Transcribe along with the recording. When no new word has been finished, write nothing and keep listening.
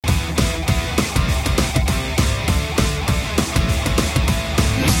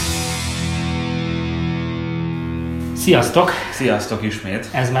Sziasztok! Sziasztok ismét!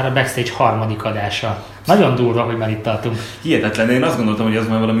 Ez már a Backstage harmadik adása. Nagyon durva, hogy már itt tartunk. Hihetetlen, én azt gondoltam, hogy ez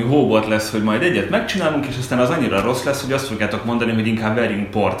majd valami hóbort lesz, hogy majd egyet megcsinálunk, és aztán az annyira rossz lesz, hogy azt fogjátok mondani, hogy inkább verjünk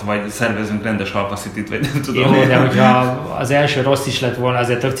port, vagy szervezünk rendes halpacitit, vagy nem tudom. Jó, de hogyha az első rossz is lett volna,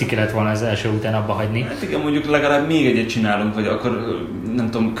 azért tök ciki lett volna az első után abba hagyni. Hát igen, mondjuk legalább még egyet csinálunk, vagy akkor nem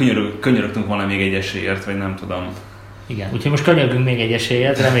tudom, könyörögtünk volna még egy esélyért, vagy nem tudom. Igen, úgyhogy most könyörgünk még egy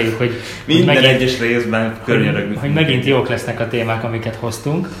esélyet, reméljük, hogy minden egyes részben könyörögünk. Hogy megint jók lesznek a témák, amiket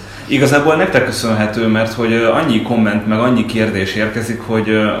hoztunk. Igazából nektek köszönhető, mert hogy annyi komment, meg annyi kérdés érkezik,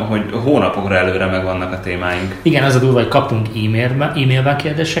 hogy hónapokra előre megvannak a témáink. Igen, az a durva, hogy kaptunk e-mailben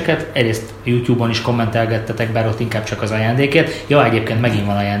kérdéseket, egyrészt YouTube-on is kommentelgettetek, bár ott inkább csak az ajándékért. Ja, egyébként megint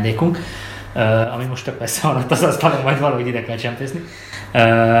van ajándékunk, ami most tök összehaladt az asztalon, majd valahogy ide kell csempészni.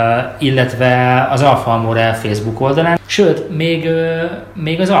 Illetve az Alfa Amore Facebook oldalán, sőt,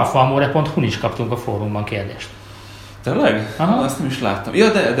 még az alfaamore.hu-n is kaptunk a fórumban kérdést. Tényleg? Aha. Azt nem is láttam. Ja,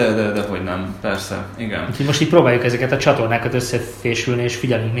 de hogy nem, persze, igen. Úgyhogy most így próbáljuk ezeket a csatornákat összefésülni, és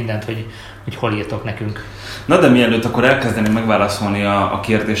figyelünk mindent, hogy hol írtok nekünk. Na de mielőtt akkor elkezdeném megválaszolni a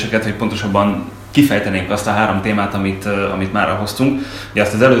kérdéseket, hogy pontosabban kifejtenénk azt a 3 témát, amit már hoztunk. Ugye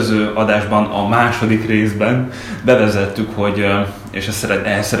azt az előző adásban, a második részben bevezettük, hogy, és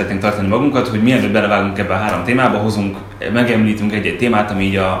ehhez szeretnénk tartani magunkat, hogy mielőtt belevágunk ebbe a 3 témába, megemlítünk egy témát, ami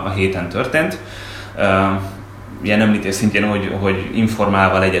így a héten történt. Ilyen említés szintjén, hogy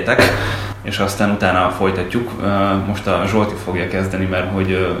informálva legyetek, és aztán utána folytatjuk. Most a Zsolti fogja kezdeni, mert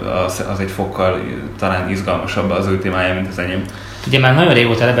hogy az egy fokkal talán izgalmasabb az ő témája, mint az enyém. Ugye már nagyon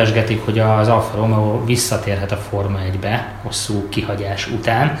régóta lebesgetik, hogy az Alfa Romeo visszatérhet a Forma 1-be hosszú kihagyás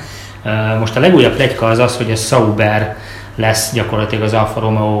után. Most a legújabb pletyka az, hogy a Sauber lesz gyakorlatilag az Alfa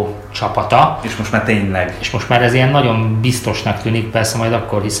Romeo csapata. És most már tényleg. És most már ez ilyen nagyon biztosnak tűnik, persze majd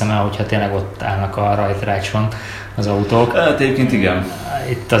akkor hiszem el, hogyha tényleg ott állnak a rajtrácson az autók. Hát egyébként igen.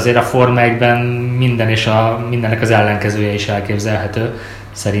 Itt azért a Forma 1-ben mindennek az ellenkezője is elképzelhető,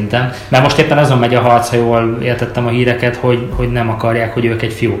 szerintem. Mert most éppen azon megy a harc, ha jól értettem a híreket, hogy nem akarják, hogy ők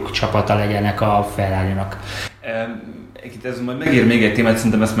egy fiúk csapata legyenek a Ferrari-nak. Ez majd megér még egy témát,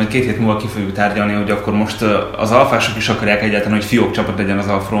 szerintem ezt majd 2 hét múlva ki fogjuk tárgyalni, hogy akkor most az alfások is akarják egyáltalán, hogy fiók csapat legyen az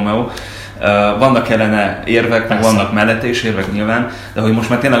Alfa Romeo. Vannak ellene érvek, meg vannak mellette is érvek nyilván, de hogy most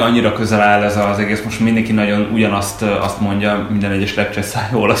már tényleg annyira közel áll ez az egész, most mindenki nagyon ugyanazt mondja, minden egyes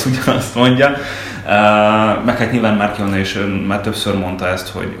lepcseszájú olasz ugyanazt mondja. Meg hát nyilván Marchionne is már többször mondta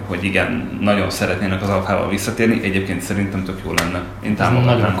ezt, hogy igen, nagyon szeretnének az Alfával visszatérni, egyébként szerintem tök jó lenne. Én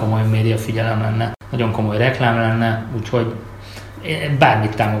támogatnám. Nagyon komoly média figyelem lenne, nagyon komoly reklám lenne, úgyhogy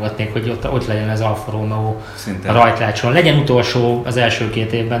bármit támogatnék, hogy ott legyen az Alfa Romeo a rajtrácson. Legyen utolsó az első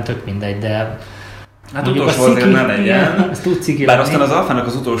 2 évben, tök mindegy, de... Hát utolsó azért ne legyen. Bár lenni. aztán az Alfának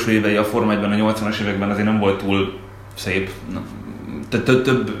az utolsó évei a Forma 1-ben, a 80-as években azért nem volt túl szép.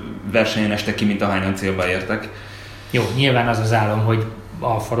 Több versenyen estek ki, mint ahányan célba értek. Jó, nyilván az az álom, hogy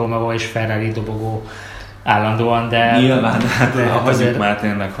Alfa Romeo és Ferrari dobogó állandóan, de... Nyilván, hagyjuk már,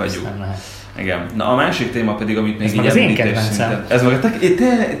 tényleg hagyjuk. Igen. Na a másik téma pedig, amit még így említés szinten... Ez meg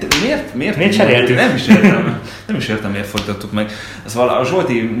miért cseréltük? Nem is értem, miért folytattuk meg. A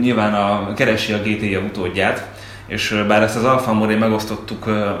Zsolti nyilván keresi a GT utódját, és bár ezt az Alfa Amore megosztottuk,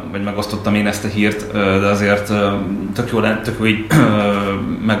 vagy megosztottam én ezt a hírt, de azért tök jó így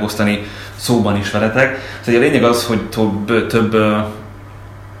megosztani szóban is veletek. Szóval a lényeg az, hogy több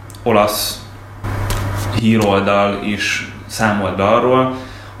olasz híroldal is számolt be arról,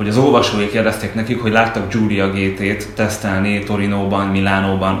 hogy az olvasói kérdezték nekik, hogy láttak Giulia GT-t tesztelni Torinóban,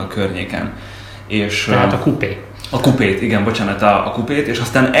 Milánóban, a környéken. Tehát a kupé. A kupét, igen, bocsánat, a kupét, és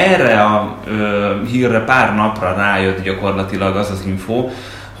aztán erre a hírre pár napra rájött gyakorlatilag az az info,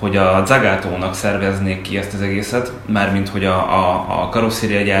 hogy a Zagatónak szerveznék ki ezt az egészet, mármint hogy a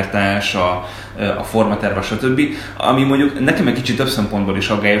karosszériagyártás, a formaterve, stb. Ami mondjuk nekem egy kicsit több szempontból is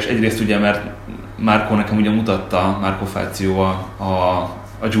aggályos. Egyrészt ugye, mert Marco nekem ugye mutatta, Marco Fazio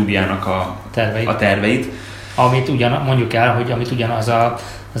a Giuliának a terveit. Amit mondjuk el, hogy amit ugyanaz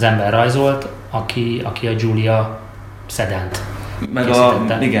az ember rajzolt, aki a Giulia szedent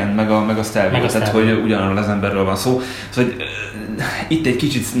készítette. Meg a Stelvio, tehát hogy ugyanarról az emberről van szó. Szóval itt egy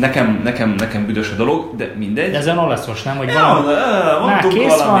kicsit nekem büdös a dolog, de mindegy. De ez olyan olaszos, nem? Hogy már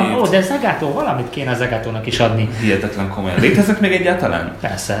kész valamit. Van, de Zagato, valamit kéne Zagatónak is adni. Hihetetlen komolyan. Léteznek még egyáltalán?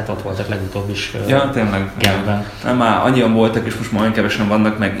 Persze, hát ott voltak legutóbb is. Ja, tényleg. Nem, már annyian voltak, és most már olyan kevesen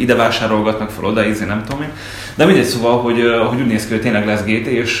vannak, meg ide vásárolgatnak fel, oda nem tudom én. De mindegy, szóval, hogy úgy néz ki, hogy tényleg lesz GT,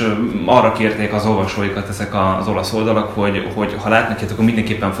 és arra kérték az olvasóikat ezek az olasz oldalak, hogy ha látnak ilyet, akkor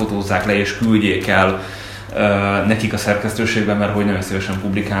mindenképpen fotózzák le, és küldjék el nekik a szerkesztőségben, mert hogy nagyon szívesen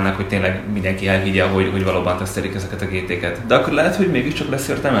publikálnak, hogy tényleg mindenki elhiggye, hogy valóban tesztelik ezeket a GT-ket. De akkor lehet, hogy mégiscsak lesz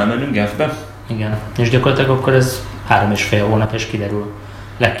értelme elmennünk Genfbe? Igen, és gyakorlatilag akkor ez 3,5 hónap és kiderül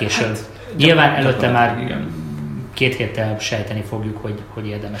legkésőbb. Hát, nyilván előtte már igen. 2 héttel sejteni fogjuk, hogy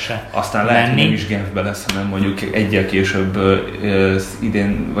érdemes-e aztán lehet, hogy nem is Genfbe lesz, hanem mondjuk egyel később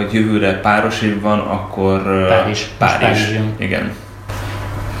idén vagy jövőre páros év van, akkor Párizs. Igen.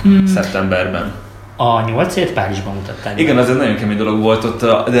 Szeptemberben. A 8-ét Párizsban mutatták. Igen, az egy nagyon kemény dolog volt ott,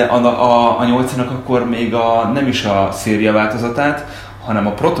 de a 8-nak akkor még nem is a széria változatát, hanem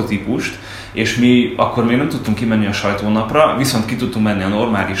a prototípust, és mi akkor még nem tudtunk kimenni a sajtónapra, viszont ki tudtunk menni a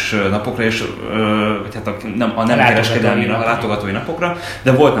normális napokra, és vagy hát a nem kereskedelmi, a látogatói napokra,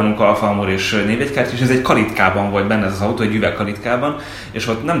 de volt nálunk Alfa Romeo és névjegykártya, és ez egy kalitkában volt benne ez az autó, egy üvegkalitkában, és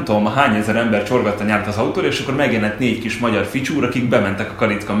ott nem tudom, hány ezer ember csorgatta nyárt az autóra, és akkor megjelent 4 kis magyar ficsúr, akik bementek a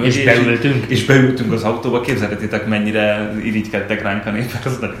kalitka mögé, és beültünk az autóba. Képzeljétek, mennyire irigykedtek ránk a nép,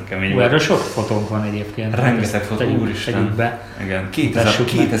 ez nagyon kemény volt. Erről sok fotónk van egyébként. Rengeteg fotó, úristen. Igen,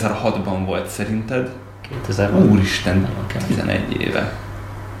 2006-ban volt szerinted? 2006. Úristen, 11 éve.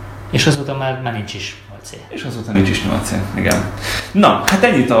 És azóta már nincs is 8C. És azóta nincs is 8C, igen. Na, hát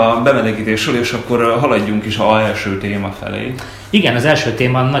ennyit a bemelegítésről, és akkor haladjunk is az első téma felé. Igen, az első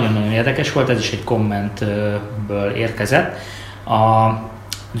téma nagyon-nagyon érdekes volt, ez is egy kommentből érkezett. A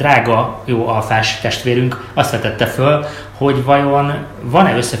drága, jó alfás testvérünk azt vetette föl, hogy vajon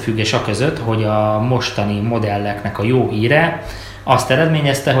van-e összefüggés a között, hogy a mostani modelleknek a jó híre azt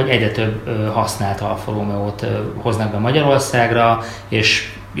eredményezte, hogy egyre több használt Alfa Romeo-t hoznak be Magyarországra, és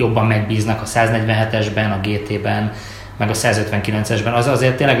jobban megbíznak a 147-esben, a GT-ben, meg a 159-esben. Az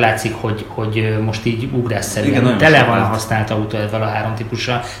azért tényleg látszik, hogy most így ugrásszerűen tele van a használt autó ezzel a 3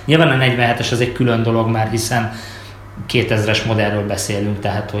 típussal. Nyilván a 47-es az egy külön dolog már, hiszen 2000-es modellről beszélünk,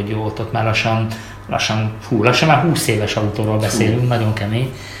 tehát hogy ott már lassan már 20 éves autóról beszélünk, nagyon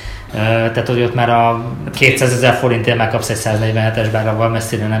kemény. Tehát, hogy ott már a 200 000 forintért megkapsz egy 147-es, bár avval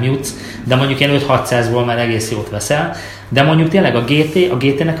messzire nem jutsz, de mondjuk ilyen 5-600-ból már egész jót veszel. De mondjuk tényleg a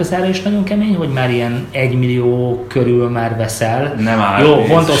GT-nek az ára is nagyon kemény, hogy már ilyen 1 millió körül már veszel. Nem áll. Jó,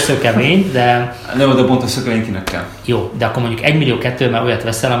 bontos szökemény, de... Nem, de bontos szökemény kinek kell. Jó, de akkor mondjuk 1 millió 2 már olyat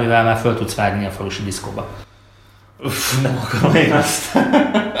veszel, amivel már föl tudsz vágni a falusi diszkóba. Nem akarom én azt.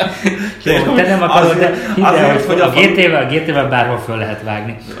 Jó, te nem akarod, de hidd hogy a GT-vel bárhol föl lehet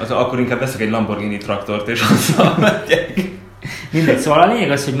vágni. Akkor inkább veszek egy Lamborghini traktort, és azzal megyek. Mindegy, szóval a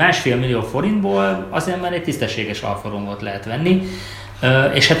lényeg az, hogy 1,5 millió forintból azért már egy tisztességes Alfa Romeo-t lehet venni.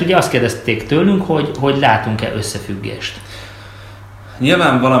 És hát ugye azt kérdezték tőlünk, hogy látunk-e összefüggést.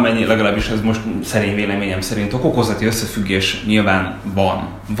 Nyilván valamennyi, legalábbis ez most szerény véleményem szerint, okozati összefüggés nyilván van.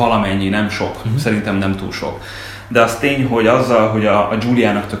 Valamennyi, nem sok. Szerintem nem túl sok. De az tény, hogy azzal, hogy a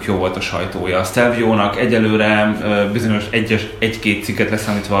Giuliának tök jó volt a sajtója, a Stelvio-nak egyelőre bizonyos egy-két cikket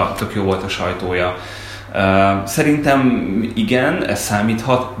leszámítva tök jó volt a sajtója. Szerintem igen, ez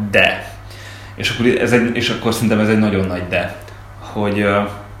számíthat, de. És akkor szerintem ez egy nagyon nagy de. Hogy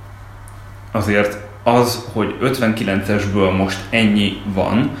azért az, hogy 59-esből most ennyi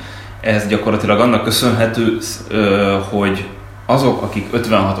van, ez gyakorlatilag annak köszönhető, hogy azok, akik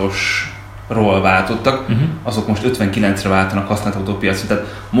 56-osról váltottak, azok most 59-re váltanak használt autópiacra.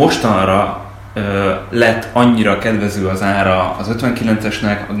 Tehát mostanra lett annyira kedvező az ára az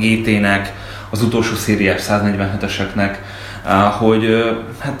 59-esnek, a GT-nek, az utolsó szériás 147-eseknek, hogy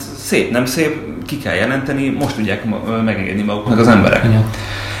hát szép, nem szép, ki kell jelenteni, most tudják megengedni maguknak az emberek. Igen.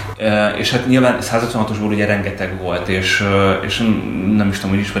 És hát nyilván 156-osból ugye rengeteg volt, és nem is tudom,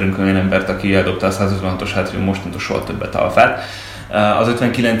 hogy ismerünk olyan embert, aki eldobta a 156-os, hát hogy mostantól soha többet alfát. Az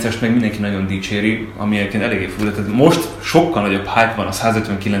 59-est meg mindenki nagyon dicséri, ami egyébként eléggé fura. Tehát most sokkal nagyobb hype van a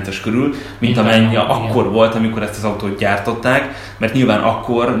 159-es körül, mint amennyi akkor volt, amikor ezt az autót gyártották, mert nyilván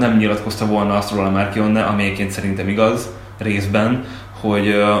akkor nem nyilatkozta volna azt róla Marchionne, ami egyébként szerintem igaz részben, hogy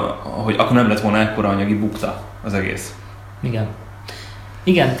akkor nem lett volna ekkora anyagi bukta az egész.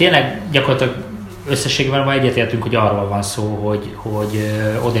 Igen, tényleg gyakorlatilag összességben van egyetértünk, hogy arról van szó, hogy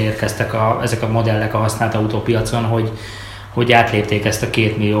odaérkeztek ezek a modellek a használt autópiacon, hogy átlépték ezt a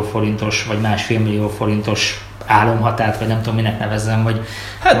 2 millió forintos vagy 1,5 millió forintos álomhatárt, vagy nem tudom minek nevezzem, vagy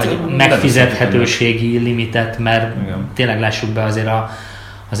megfizethetőségi limitet, mert tényleg lássuk be azért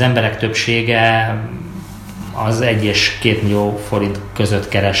az emberek többsége az 1 és 2 millió forint között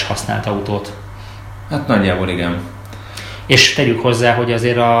keres használt autót. Hát nagyjából igen. És tegyük hozzá, hogy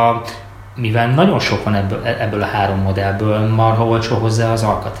azért mivel nagyon sok van ebből a 3 modellből, marha olcsó hozzá az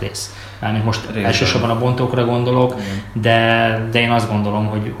alkatrész. Mármint most elsősorban a bontókra gondolok, de én azt gondolom,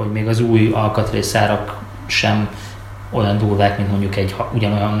 hogy még az új alkatrészárak sem olyan durvák, mint mondjuk egy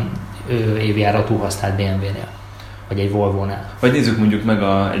ugyanolyan évjáratú használt BMW-nél, vagy egy Volvo-nál. Vagy nézzük mondjuk meg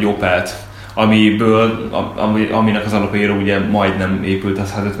egy Opelt, aminek az alapjára ugye majdnem épült a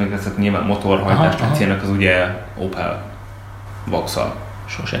 159, nyilván motorhajtásnak célnak az ugye Opel Vauxhall.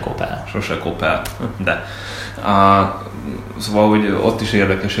 Sose Opel. De. Szóval, hogy ott is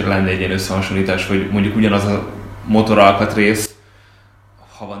érdekes, hogy lenne egy ilyen összehasonlítás, hogy mondjuk ugyanaz a motoralkatrész,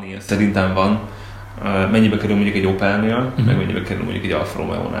 ha van ilyen, szerintem van, mennyibe kerül mondjuk egy Opelnél, meg mennyibe kerül mondjuk egy Alfa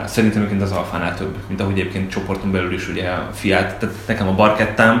Romeo-nál. Szerintem egyébként az Alfánál több, mint ahogy egyébként csoporton belül is ugye a Fiat, tehát nekem a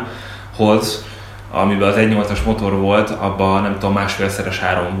Barkettám Holz, amiben az 1.8-as motor volt, abban nem tudom, másfélszeres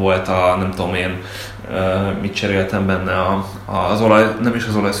áron volt nem tudom én, mit cseréltem benne az olaj, nem is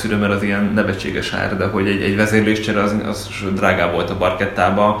az olajszűrő, mert az ilyen nevetséges ár, de hogy egy vezérléscsere az drágább volt a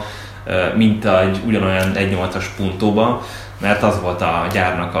Barkettában, mint egy ugyanolyan 1.8-as Puntóba, mert az volt a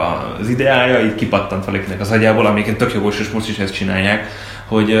gyárnak az ideája, így kipattant valakinek az agyából, amiket tök jogos, és most is ezt csinálják,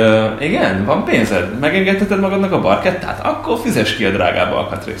 hogy igen, van pénzed, megengedheted magadnak a Barkettát, akkor fizess ki a drágább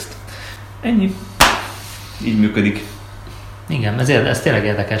alkatrészt. Ennyi. Így működik. Igen, ez tényleg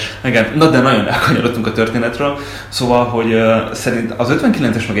érdekes. Igen, de nagyon elkanyarodtunk a történetről, szóval, hogy szerint az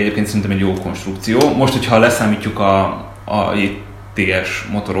 59-es meg egyébként szerintem egy jó konstrukció. Most, hogyha leszámítjuk a ETS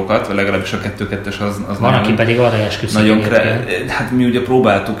motorokat, vagy legalábbis a 2.2-es az van, aki pedig arra esküszik. Hát mi ugye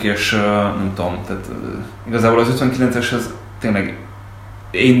próbáltuk, és nem tudom, tehát igazából az 59-es az tényleg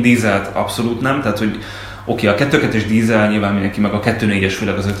én dízelt abszolút nem, tehát hogy oké, a 2.2-es dízel nyilván mindenki, meg a 2.4-es,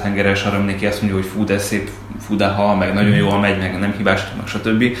 főleg az 5 hengeres, arra mindenki azt mondja, hogy fú, de szép, fú, de hal, meg nagyon jól megy, meg nem hibás, meg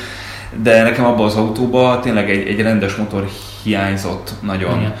stb. De nekem abban az autóban tényleg egy rendes motor hiányzott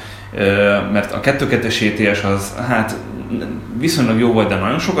nagyon. Igen. Mert a 2.2-es ETS az hát viszonylag jó volt, de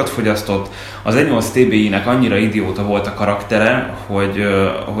nagyon sokat fogyasztott. Az 1.8 TBI-nek annyira idióta volt a karaktere,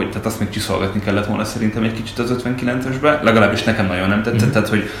 hogy tehát azt még csiszolgatni kellett volna szerintem egy kicsit az 59-esbe, legalábbis nekem nagyon nem tetszett, tehát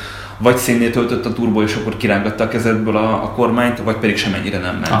hogy vagy szénnél töltött a turbo, és akkor kirángatta a kezedből a kormányt, vagy pedig semennyire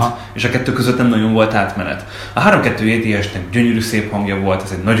nem ment. Aha. És a kettő között nem nagyon volt átmenet. A 3.2 ETS-nek gyönyörű szép hangja volt,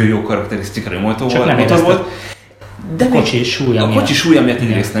 ez egy nagyon jó karakterisztikai motor volt. De a kocsi súlya miatt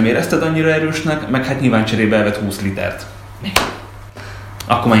egyrészt nem érezted annyira erősnek, meg hát nyilván cserébe elvett 20 litert.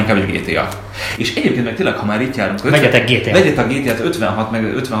 Akkor már inkább egy GTA. És egyébként meg tényleg, ha már itt járunk, vegyetek GTA-t 56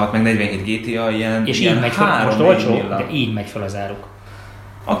 meg 47 GTA ilyen. És így megy fel, most olcsó, de így megy fel az áruk.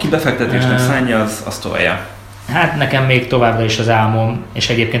 Aki befektetésnek szánja, az tolja. Hát nekem még továbbra is az álmom, és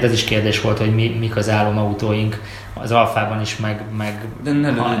egyébként ez is kérdés volt, hogy mik az álomautóink az Alfában is, meg de ne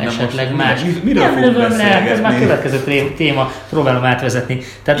esetleg más. Miről fogunk beszélgetni? Ez már következő téma, próbálom átvezetni.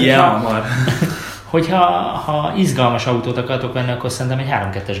 Tehát, hogyha izgalmas autót akartok venni, akkor szerintem egy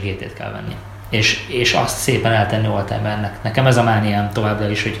 3.2-es GT-t kell venni. És azt szépen eltenni oldtimernek. Nekem ez a mániám továbbra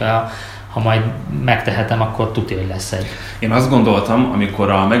is, hogyha majd megtehetem, akkor tudja, hogy lesz egy. Én azt gondoltam,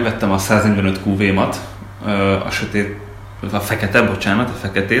 amikor megvettem a 145 QV-mat, a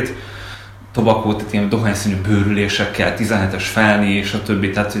feketét, tobakót, tehát ilyen dohányszínű bőrülésekkel, 17-es felni és a többi,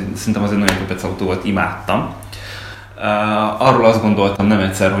 tehát szerintem az egy nagyon köpec autó volt, imádtam. Arról azt gondoltam nem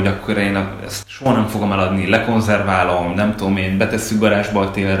egyszer, hogy akkor én ezt soha nem fogom eladni, lekonzerválom, nem tudom én, betesszük garázsba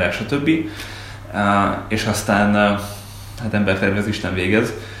a télre, stb. És aztán, hát embertervez Isten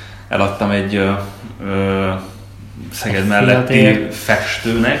végez, eladtam egy Szeged melletti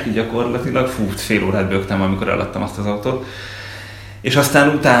festőnek, gyakorlatilag fél órát bögtem, amikor eladtam azt az autót. És aztán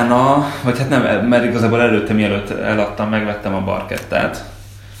utána, vagy hát nem, mert igazából előtte, mielőtt eladtam, megvettem a Barkettát,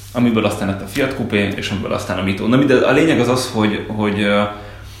 amiből aztán lett a Fiat Coupé, és amiből aztán a Mito. Na, de a lényeg az az, hogy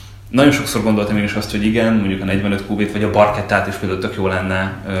nagyon sokszor gondoltam én is azt, hogy igen, mondjuk a 45 QV-t vagy a Barkettát is például tök jó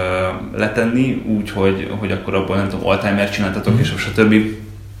lenne letenni, úgy, hogy akkor abból nem tudom, oldtimer csináltatok, és stb.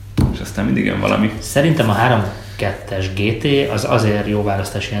 És aztán mindig jön valami. Szerintem a 3.2-es GT az azért jó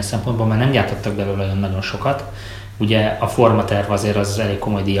választás ilyen szempontból, mert nem gyártottak belőle olyan nagyon sokat. Ugye a formaterv azért az elég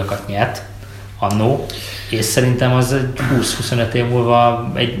komoly díjakat nyert annó, és szerintem az 20-25 év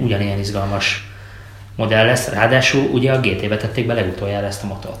múlva egy ugyanilyen izgalmas modell lesz. Ráadásul ugye a GT-be tették be legutoljára ezt a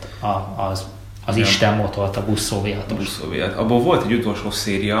motort, az Isten motort, a Busso V6-os. Abból volt egy utolsó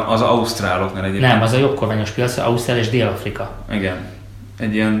széria, az ausztráloknál egyébként. Nem, az a jobbkormányos piac, Ausztrál és Dél-Afrika. Igen.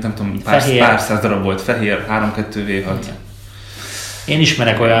 Egy ilyen, nem tudom, pár száz darab volt, fehér, 3.2 V6. Igen. Én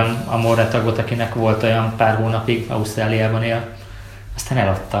ismerek olyan Amore tagot, akinek volt olyan pár hónapig, Ausztráliában él, aztán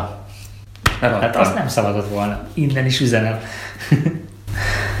eladta. Hát azt nem szabadott volna. Innen is üzenem.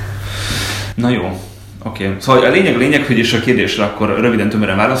 Na jó, oké. Szóval a lényeg, hogy is a kérdésre akkor röviden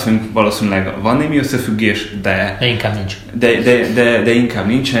tömören válaszoljunk. Valószínűleg van némi összefüggés, de inkább nincs. De inkább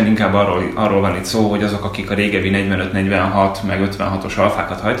nincsen, inkább arról van itt szó, hogy azok, akik a régebbi 45, 46 meg 56-os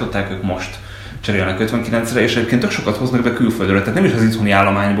alfákat hajtották, ők most cserélnek 59-re, és egyébként tök sokat hoznak be külföldről, tehát nem is az itthoni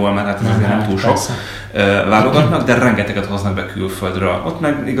állományból, mert hát ez azért nem túl sok válogatnak, de rengeteget hoznak be külföldről. Ott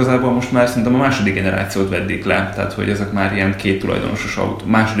meg igazából most már szerintem a második generációt veddik le, tehát hogy ezek már ilyen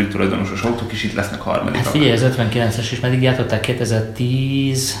második tulajdonosos autók is itt lesznek harmadikak. Hát figyelj, az 59-es is meddig gyártották,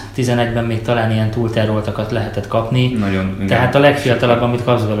 2010-11-ben még talán ilyen túlteroltakat lehetett kapni. Nagyon, igen. Tehát a legfiatalabb, amit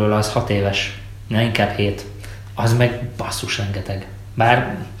kapsz belőle, az 6 éves, ne inkább 7. Az meg basszus rengeteg.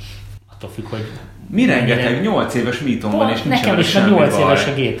 Bár attól függ, hogy... Mi rengeteg? 8 éves mítom van, és nekem is 8 éves a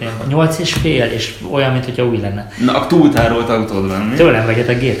GT-n. 8 és fél, és olyan, mint hogyha új lenne. Na, a túltárolt autód venni. Tőlem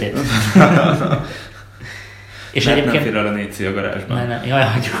vegyetek GT-t. És egyébként... Nem fér el a 4C a garázsban. Nem. Jaj,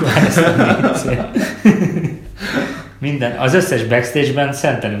 hagyjuk már ezt a 4C. Minden. Az összes backstage-ben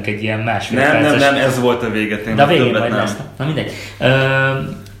szentelünk egy ilyen másfél perces... Nem, ez volt a vége. De a végén majd lesz. Na mindegy.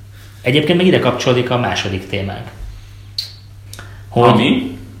 Egyébként még ide kapcsolódik a második témánk.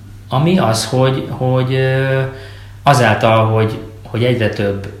 Ami az, hogy azáltal, hogy egyre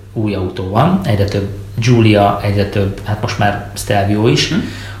több új autó van, egyre több Giulia, egyre több, hát most már Stelvio is,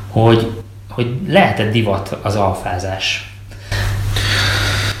 hogy lehetett divat az alfázás.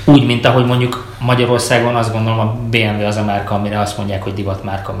 Úgy, mint ahogy mondjuk Magyarországon azt gondolom a BMW az a márka, amire azt mondják, hogy divat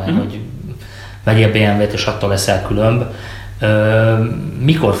márka, mert hogy vegyél BMW-t és attól leszel különb.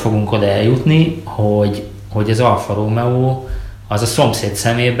 Mikor fogunk oda eljutni, hogy az Alfa Romeo az a szomszéd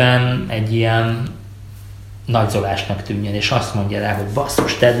szemében egy ilyen nagyzolásnak tűnjön, és azt mondja rá, hogy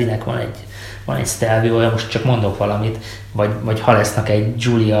basszus, Teddynek van egy Stelvio, most csak mondok valamit, vagy ha lesznek egy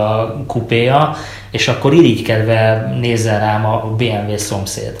Giulia kupéja, és akkor irigykedve nézzen rám a BMW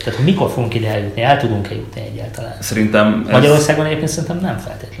szomszéd. Tehát mikor fogunk ide eljutni? El tudunk-e jutni egyáltalán? Szerintem Magyarországon egyébként szerintem nem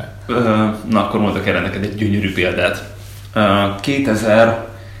feltétlen. Na, akkor mondok erre neked egy gyönyörű példát.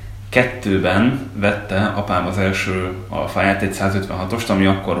 2002-ben vette apám az első Alfáját, egy 156-ost, ami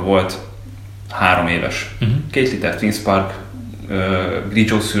akkor volt 3 éves. 2 liter Twin Spark,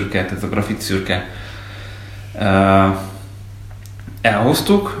 grigio szürke, tehát a grafit szürke.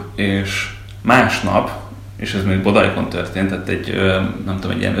 Elhoztuk, és másnap, és ez még Bodajkon történt, tehát egy, nem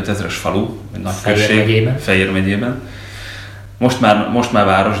tudom, egy ilyen 5000-es falu, egy nagy község, Fejér megyében. Most már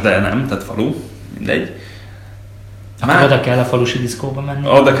város, de nem, tehát falu, mindegy. Akkor oda kell a falusi diszkóba menni?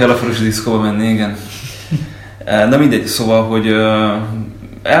 Oda kell a falusi diszkóba menni, igen. Na mindegy, szóval, hogy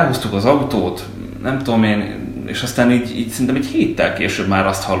elhoztuk az autót, nem tudom én, és aztán így szerintem egy héttel később már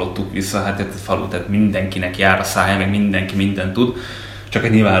azt hallottuk vissza, hát ez a falu, tehát mindenkinek jár a szája, meg mindenki mindent tud, csak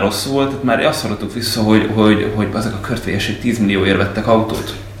egy nyilván rossz volt, tehát már azt hallottuk vissza, hogy ezek a körtvélyeség 10 millióért vettek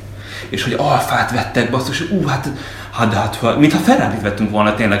autót. És hogy Alfát vettek, basszus, mintha Ferrarit vettünk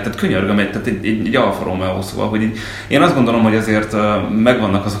volna tényleg, tehát könyörgöm, tehát egy Alfa Romeo, szóval, hogy én azt gondolom, hogy azért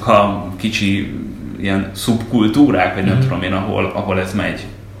megvannak azok a kicsi ilyen szubkultúrák, vagy nem tudom én, ahol ez megy.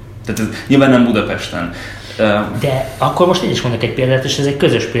 Tehát ez nyilván nem Budapesten. De akkor most én is mondok egy példát, és ez egy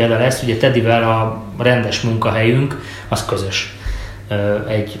közös példa lesz, ugye Teddyvel a rendes munkahelyünk, az közös.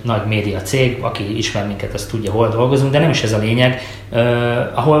 Egy nagy média cég, aki ismer minket, azt tudja, hol dolgozunk, de nem is ez a lényeg,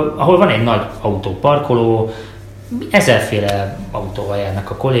 ahol van egy nagy autóparkoló, 1000-féle autóval járnak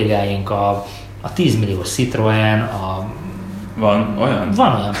a kollégáink, a 10 milliós Citroën, Van olyan?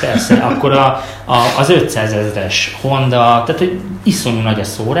 Van olyan, persze. Akkor az 500 000-es Honda, tehát hogy iszonyú nagy a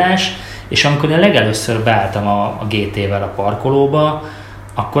szórás, és amikor én legelőször beálltam a GT-vel a parkolóba,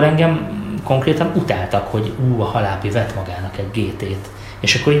 akkor engem konkrétan utáltak, hogy a Halápi vett magának egy GT-t.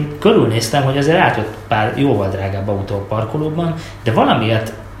 És akkor én körülnéztem, hogy azért átjött pár jóval drágább autó a parkolóban, de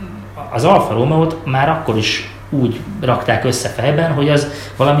valamiért az Alfa Romeo-t már akkor is úgy rakták össze fejben, hogy az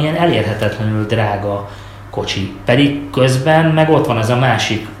valamilyen elérhetetlenül drága kocsi. Pedig közben meg ott van az a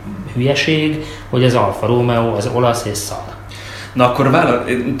másik hülyeség, hogy az Alfa Romeo az olasz és szar. Na akkor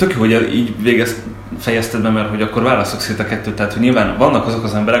tök jó, hogy így fejezted be, mert hogy akkor válaszok szét a kettőt, tehát hogy nyilván vannak azok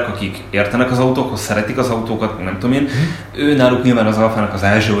az emberek, akik értenek az autókhoz, szeretik az autókat, nem tudom én, ő náluk nyilván az Alfának az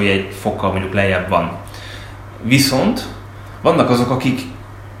ázsiója egy fokkal mondjuk lejjebb van. Viszont vannak azok, akik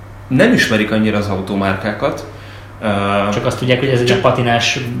nem ismerik annyira az automárkákat, csak azt tudják, hogy ez egy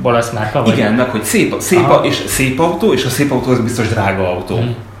patinás olasz márka? Vagy? Igen, meg hogy szép autó, és a szép autó az biztos drága autó.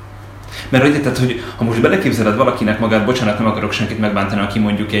 Mert ugye, tehát, hogy ha most beleképzeled valakinek magát, bocsánat, nem akarok senkit megbántani, aki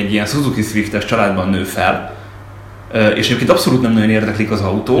mondjuk egy ilyen Suzuki Swift-es családban nő fel, és egyébként abszolút nem nagyon érdeklik az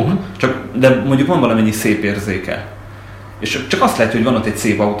autók, de mondjuk van valamennyi szép érzéke. És csak azt látja, hogy van ott egy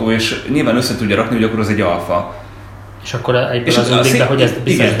szép autó, és nyilván össze tudja rakni, hogy akkor az egy Alfa. És akkor egyből az üldik be, hogy ez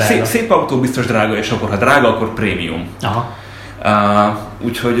biztos igen, drága. Szép autó biztos drága, és akkor ha drága, akkor prémium.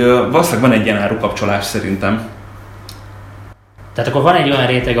 Úgyhogy valószínűleg van egy ilyen árukapcsolás szerintem. Tehát akkor van egy olyan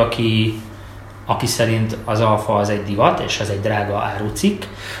réteg, aki aki szerint az alfa az egy divat, és az egy drága árucikk.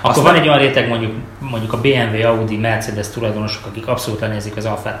 Akkor van egy olyan réteg, mondjuk a BMW, Audi, Mercedes tulajdonosok, akik abszolút lenézik az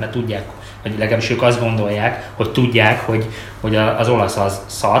alfát, mert tudják, vagy legalábbis ők azt gondolják, hogy tudják, hogy az olasz az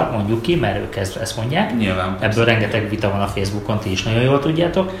szar, mondjuk ki, mert ők ezt mondják. Nyilván. Ebből rengeteg vita van a Facebookon, ti is nagyon jól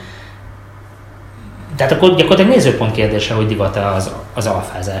tudjátok. Tehát akkor gyakorlatilag nézőpont kérdése, hogy divat-e az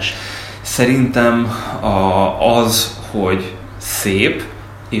alfázás. Szerintem az, hogy szép,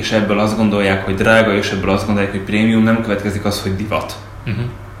 és ebből azt gondolják, hogy drága, és ebből azt gondolják, hogy prémium, nem következik az, hogy divat.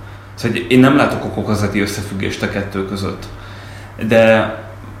 Szóval én nem látok okokozati összefüggést a kettő között. De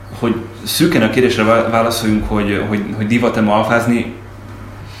hogy szűken a kérdésre válaszoljunk, hogy divat-e ma alfázni,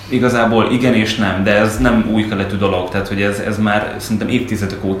 igazából igen és nem, de ez nem új keletű dolog, tehát hogy ez már szerintem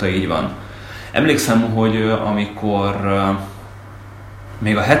évtizedek óta így van. Emlékszem, hogy amikor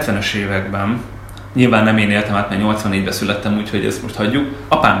még a 70-es években, nyilván nem én éltem át, mert 84-ben születtem, úgyhogy ezt most hagyjuk,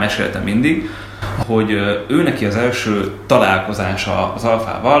 apám mesélte mindig, hogy ő neki az első találkozása az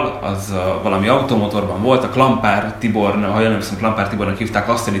alfával, az valami automotorban volt, a Klampár Tibor, ha jól emlékszem, Klampár Tibornak hívták,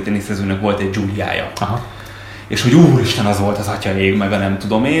 asztali teniszezőnek volt egy Giuliája. Aha. És hogy úristen, az volt az atyaég, meg a nem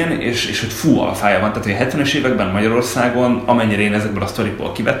tudom én, és hogy fú, alfája van. Tehát, hogy a 70-es években Magyarországon, amennyire én ezekből a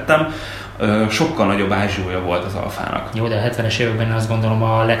sztorikból kivettem, sokkal nagyobb ázsiója volt az alfának. Jó, de a 70-es években azt gondolom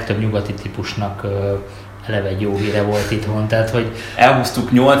a legtöbb nyugati típusnak eleve egy jó híre volt itthon, tehát hogy... Elhoztuk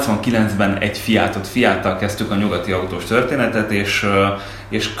 89-ben egy Fiattal kezdtük a nyugati autós történetet,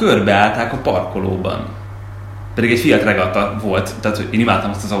 és körbeállták a parkolóban. Pedig egy Fiat Regatta volt, tehát hogy én imádtam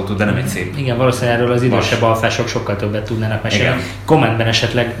azt az autót, de nem egy szép. Igen, valószínűleg erről az idősebb alfások sokkal többet tudnának mesélni. Kommentben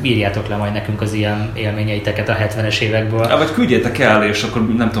esetleg írjátok le majd nekünk az ilyen élményeiteket a 70-es évekből. Vagy küldjétek el, és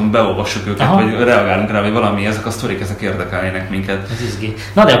akkor nem tudom, beolvassuk őket, vagy reagálunk rá, vagy valami, ezek a sztorik, ezek érdekelnének minket. Ez izgi.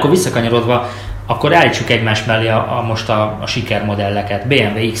 Na de akkor visszakanyarodva, akkor állítsuk egymás mellé most a sikermodelleket.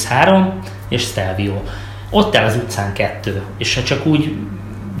 BMW X3 és Stelvio. Ott áll az utcán kettő, és ha csak úgy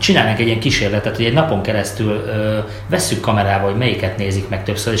csinálnánk egy ilyen kísérletet, hogy egy napon keresztül vesszük kamerával, hogy melyiket nézik meg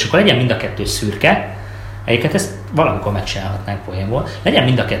többször, és akkor legyen mind a kettő szürke. Egyiket ezt valamikor megcsinálhatnánk poénból. Legyen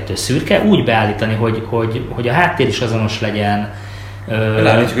mind a kettő szürke, úgy beállítani, hogy a háttér is azonos legyen.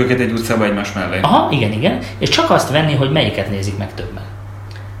 Leállítjuk őket egy utcába egymás mellé. Aha, igen. És csak azt venni, hogy melyiket nézik meg többen.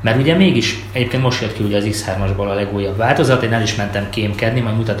 Mert ugye mégis, egyébként most jött ki ugye az X3-asból a legújabb változat, én el is mentem kémkedni,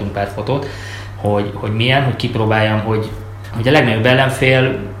 majd mutatunk pár fotót, hogy milyen, hogy kipróbáljam, hogy a legnagyobb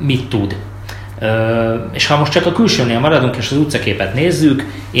ellenfél mit tud. És ha most csak a külsőnél maradunk és az utcaképet nézzük,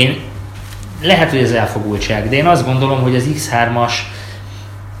 lehet, hogy ez elfogultság, de én azt gondolom, hogy az X3-as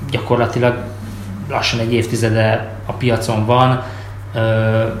gyakorlatilag lassan egy évtizede a piacon van,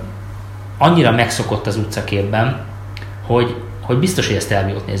 annyira megszokott az utcaképben, hogy biztos, hogy ezt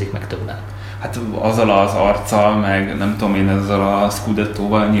Stelviót nézik meg többen. Hát azzal az arccal, meg nem tudom én, ezzel a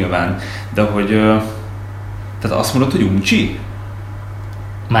Scudettóval nyilván, de hogy... Tehát azt mondod, hogy uncsi?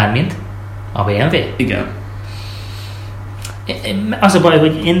 Mármint? A BMW? Igen. Az a baj,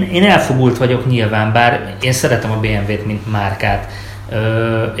 hogy én elfogult vagyok nyilván, bár én szeretem a BMW-t, mint márkát,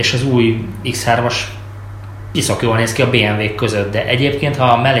 és az új X3-as iszok jól néz ki a BMW-k között, de egyébként,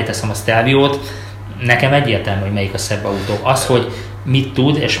 ha mellé teszem a Stelviót, nekem egyértelmű, hogy melyik a szebb autó. Az, hogy mit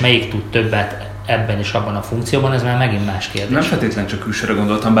tud, és melyik tud többet ebben és abban a funkcióban, ez már megint más kérdés. Nem feltétlenül csak külsőre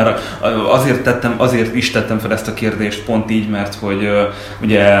gondoltam, bár azért is tettem fel ezt a kérdést pont így, mert hogy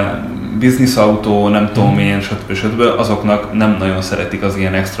ugye bizniszautó, nem tudom én, stb. Azoknak nem nagyon szeretik az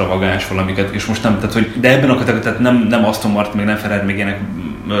ilyen extravagáns valamiket, és most nem, tehát hogy, de ebben a kategóriában, tehát nem Aston Martin, még nem Ferrari, még ilyenek,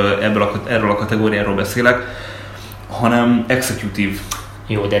 erről a kategóriáról beszélek, hanem executive.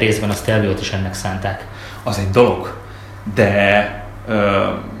 Jó, de részben a Stelviót is ennek szánták. Az egy dolog, de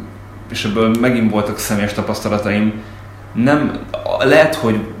és ebből megint voltak személyes tapasztalataim, lehet,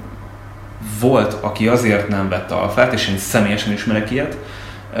 hogy volt, aki azért nem vette alfát, és én személyesen ismerek ilyet,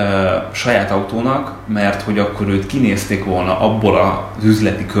 saját autónak, mert hogy akkor őt kinézték volna abból az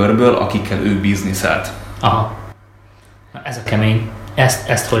üzleti körből, akikkel ő bizniszelt. Aha. Na ez a kemény.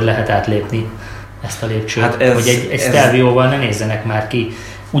 Ezt hogy lehet átlépni, ezt a lépcsőt? Hát hogy egy Stelvióval ne nézzenek már ki.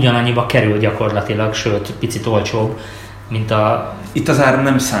 Ugyanannyiba kerül gyakorlatilag, sőt, picit olcsóbb, mint a... Itt az ár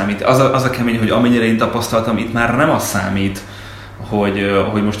nem számít. Az a kemény, hogy amennyire én tapasztaltam, itt már nem az számít,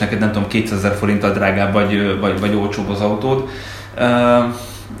 hogy most neked nem tudom 200 000 forinttal drágább vagy olcsóbb az autód.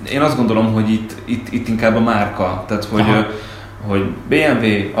 Én azt gondolom, hogy itt inkább a márka. Tehát, hogy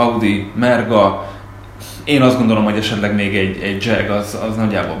BMW, Audi, Merga, én azt gondolom, hogy esetleg még egy Jag az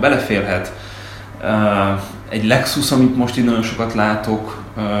nagyjából beleférhet. Egy Lexus, amit most így nagyon sokat látok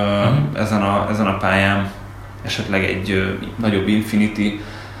ezen a pályán, esetleg egy nagyobb Infiniti,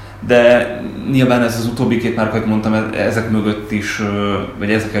 de nyilván ez az utóbbi két márkát mondtam, ezek mögött is,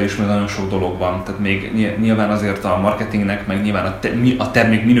 vagy ezekkel is még nagyon sok dolog van. Tehát még nyilván azért a marketingnek, meg nyilván a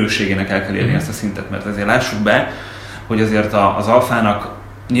termék minőségének el kell érni ezt a szintet, mert azért lássuk be, hogy azért az Alfának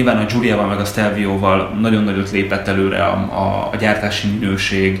nyilván a Giuliával meg a Stelvioval nagyon nagyot lépett előre a gyártási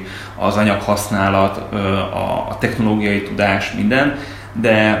minőség, az anyaghasználat, a technológiai tudás, minden,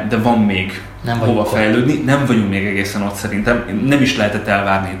 de van még hova fejlődni, nem vagyunk még egészen ott szerintem, nem is lehetett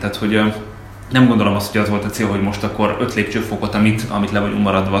elvárni, tehát hogy nem gondolom azt, hogy az volt a cél, hogy most akkor 5 lépcsőfokot, amit le vagyunk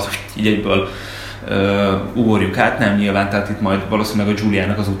maradva, az így egyből ugorjuk át, nem nyilván, tehát itt majd valószínűleg a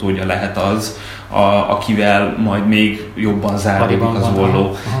Giuliának az utódja lehet az, akivel majd még jobban záródik az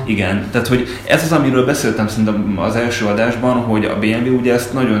olló. Igen, tehát hogy ez az, amiről beszéltem szerintem az első adásban, hogy a BMW ugye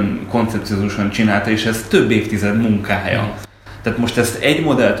ezt nagyon koncepciózusan csinálta, és ez több évtized munkája. Tehát most ezt egy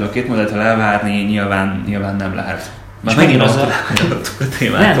modelltől, két modelltől elvárni nyilván nem lehet. És megint az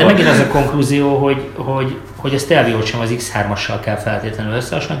de megint az a konklúzió, hogy a Stelvio sem az X3-assal kell feltétlenül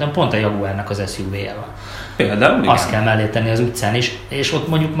összehasonlítani, pont a Jaguarnak az SUV-jával. Például, azt kell mellé tenni az utcán is, és ott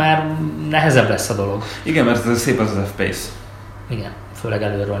mondjuk már nehezebb lesz a dolog. Igen, mert ez szép az F-Pace. Igen, főleg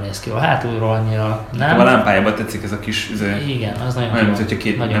előről néz ki. A hátulról annyira nem. A lámpájában tetszik ez a kis... Igen, az nagyon jó. Mint hogyha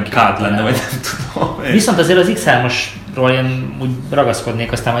két kád lenne, vagy nem tudom. Viszont azért az X3-asról én úgy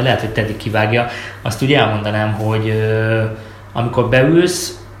ragaszkodnék, aztán majd lehet, hogy Teddy kivágja. Azt úgy elmondanám, hogy amikor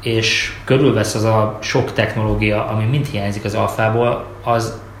beülsz, és körülvesz az a sok technológia, ami mind hiányzik az Alfából,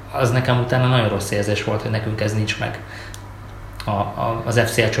 az nekem utána nagyon rossz érzés volt, hogy nekünk ez nincs meg az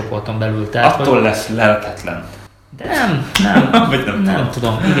FCL csoporton belül. Tehát, attól lesz lelketlen. De nem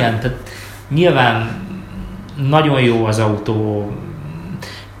tudom. Igen, tehát nyilván nagyon jó az autó.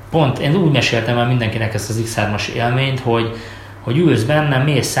 Pont én úgy meséltem el mindenkinek ezt az X3-as élményt, hogy ülsz benne,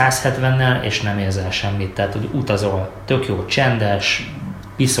 mész 170-nel, és nem érzel semmit. Tehát, hogy utazol, tök jó, csendes,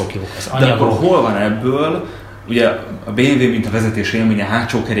 piszok jók az anyagok. De akkor hol van ebből? Ugye a BMW, mint a vezetési élménye,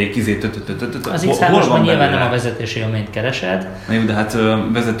 hátsó kerék, az X3-asban nyilván nem a vezetési élményt keresed. Na jó, de hát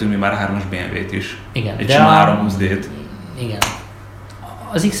vezetünk mi már 3-as BMW-t is. Igen, egy sima 320D-t. Igen.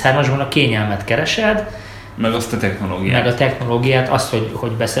 Az X3-asban a kényelmet keresed, meg azt a technológiát. Meg a technológiát, azt,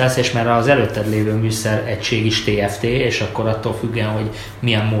 hogy beszélsz, és mert az előtted lévő műszer egység is TFT, és akkor attól függően, hogy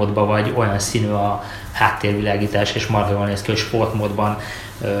milyen módban vagy, olyan színű a háttérvilágítás, és marha jól néz ki, hogy sportmódban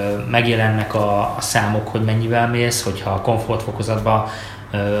megjelennek a számok, hogy mennyivel mész, hogyha a komfortfokozatba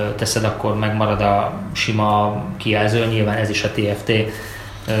teszed, akkor megmarad a sima kijelző, nyilván ez is a TFT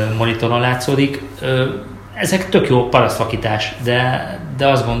monitoron látszódik. Ezek tök jó parasztvakítás, de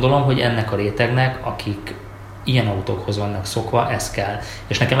azt gondolom, hogy ennek a rétegnek, akik ilyen autókhoz vannak szokva, ez kell.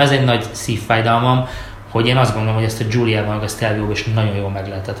 És nekem ez egy nagy szívfájdalmam, hogy én azt gondolom, hogy ezt a Giuliával, meg a Stelvio is nagyon jól meg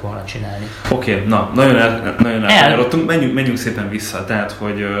lehetett volna csinálni. Oké, na, nagyon elkanyarodtunk, menjünk szépen vissza, tehát,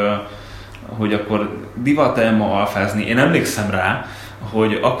 hogy akkor divat-e ma alfázni. Én emlékszem rá,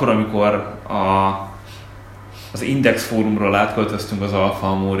 hogy akkor, amikor az Index fórumról átköltöztünk az Alfa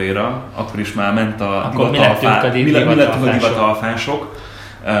Amoréra, akkor is már ment a divatalfások,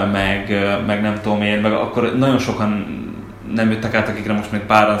 meg nem tudom én, meg akkor nagyon sokan nem jöttek át, akikre most még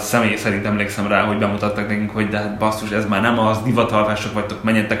páran személy szerint emlékszem rá, hogy bemutattak nekünk, hogy de hát basszus, ez már nem az, divatalfások vagytok,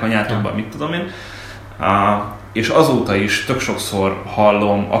 menjetek anyátokba, mit tudom én. És azóta is tök sokszor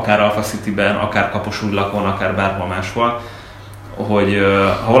hallom, akár Alfa City-ben, akár Kaposúrlakon, akár bárhol máshol, hogy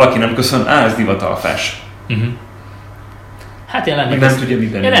ha valaki nem köszön, ez divatalfás. Hát én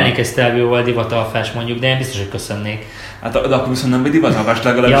lennék egy Stelvioval divatalfás mondjuk, de én biztos, hogy köszönnék. Hát de akkor viszont nem egy divatalfás,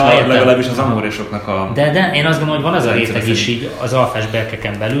 legalábbis az amorésoknak a... De én azt gondolom, hogy van az a réteg is így az alfás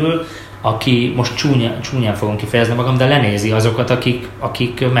berkeken belül, aki most csúnyán fogom kifejezni magam, de lenézi azokat,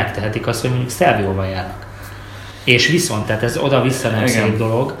 akik megtehetik azt, hogy mondjuk Stelvioval járnak. És viszont, tehát ez oda-vissza nem szép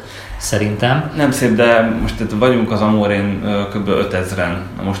dolog, szerintem. Nem szép, de most vagyunk az Amorén kb. 5000-en.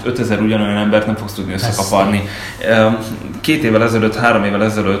 Most 5000 ugyanolyan embert nem fogsz tudni összekaparni. 2 évvel ezelőtt, 3 évvel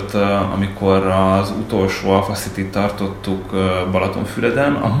ezelőtt, amikor az utolsó Alfa City-t tartottuk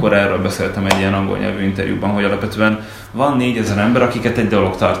Balatonfüreden, akkor erről beszéltem egy ilyen angol nyelvű interjúban, hogy alapvetően van 4000 ember, akiket egy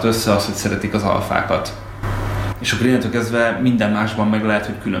dolog tart össze, az, hogy szeretik az alfákat. És akkor innentől kezdve minden másban meg lehet,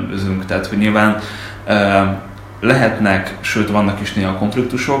 hogy különbözünk. Tehát, hogy nyilván lehetnek, sőt vannak is néha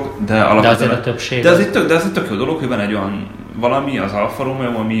konfliktusok, de azért a többség. De ez egy tök jó dolog, hogy van egy olyan valami, az Alfa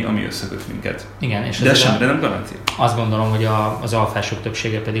Romeo, ami összeköt minket. Igen, és de semmire nem garancia. Azt gondolom, hogy az alfások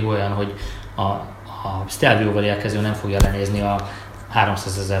többsége pedig olyan, hogy a Stelvioval érkező nem fogja lenézni a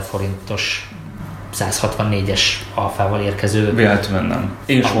 300 000 forintos 164-es alfával érkező. Véletlenül nem.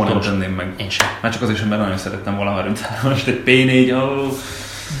 Én soha nem tenném meg. Én sem. Már csak azért sem, mert nagyon szerettem volna 33-as, egy P4,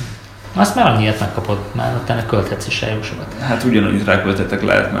 Azt már annyiért megkapod, már utána költhetsz is rá jósokat. Hát ugyanannyit ráköltetek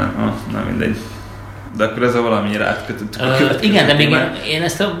lehet már, nem mindegy. De akkor ezzel valamennyire átkötöttük. Igen, de még én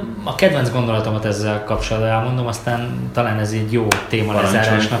ezt a kedvenc gondolatomat ezzel kapcsolatban elmondom, aztán talán ez egy jó téma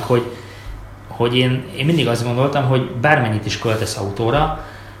lezárásnak, hogy én mindig azt gondoltam, hogy bármennyit is költesz autóra,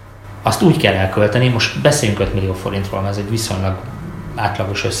 azt úgy kell elkölteni, most beszéljünk 5 millió forintról, mert ez egy viszonylag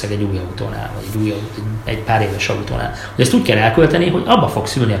átlagos összeg egy új autónál, vagy egy pár éves autónál, hogy ezt úgy kell elkölteni, hogy abba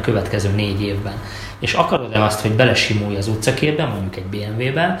fogsz ülni a következő 4 évben. És akarod-e azt, hogy belesimulj az utcaképben, mondjuk egy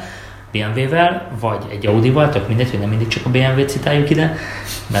BMW-vel, vagy egy Audival, tök mindegy, hogy nem mindig csak a BMW-t citáljuk ide,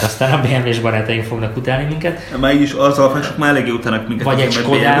 mert aztán a BMW-s barátaink fognak utálni minket. Már így is az alfások már eléggé utálnak minket. Vagy egy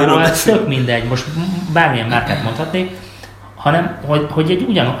Skodával, tök mindegy, most bármilyen márkát mondhatnék, hanem hogy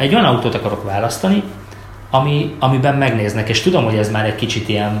egy olyan autót akarok választani, amiben megnéznek, és tudom, hogy ez már egy kicsit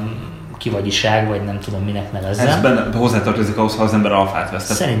ilyen kivagyiság, vagy nem tudom minek nevezzem. Ez benne hozzátartozik ahhoz, ha az ember alfát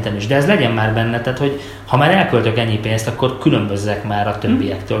vesz. Szerintem is, de ez legyen már benne, tehát hogy ha már elköltök ennyi pénzt, akkor különbözzek már a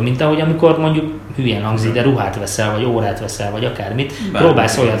többiektől, mint ahogy amikor mondjuk hülyen hangzik, de ruhát veszel, vagy órát veszel, vagy akármit,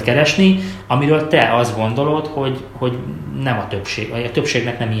 próbálsz olyat keresni, amiről te azt gondolod, hogy nem a többség, vagy a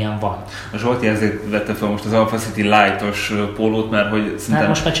többségnek nem ilyen van. A Zsolti ezért vette fel most az Alpha City Light-os pólót, mert hogy szerintem... Hát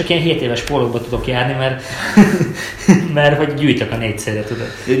most már csak ilyen 7 éves pólókba tudok járni, mert hogy gyűjtök a 4C-re, tudod.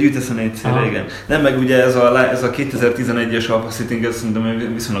 Ja, gyűjtesz a 4C-re, igen. Nem, meg ugye ez a 2011-es Alpha City,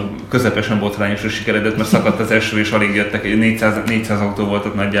 szerintem viszonylag közepesen botrányosra sikeredett, mert szakadt az eső, és alig jöttek, 400 autó volt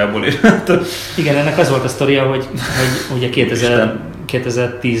ott nagyjából. És igen, ennek az volt a sztoria, hogy ugye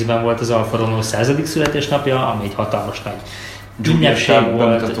 2010-ben volt az Alfa Romeo 100. születésnapja, ami egy hatalmas nagy ünnepség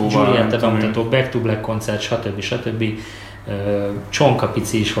volt, Giulietta bemutató, Back to Black koncert, stb. Csonka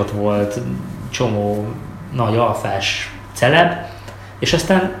Pici is ott volt, csomó nagy alfás celeb, és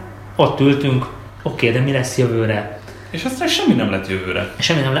aztán ott ültünk, oké, de mi lesz jövőre? És aztán semmi nem lett jövőre.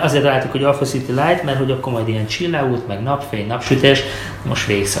 Semmi nem lett. Azért találtuk, hogy Alpha City Light, mert hogy akkor majd ilyen chill out, meg napfény, napsütés, most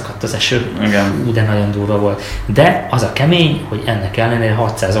végig szakadt az eső. Igen. De nagyon durva volt. De az a kemény, hogy ennek ellenére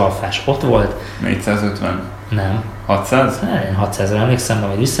 600 alfás ott volt. 450. Nem. 600? Én 600-ra emlékszem, de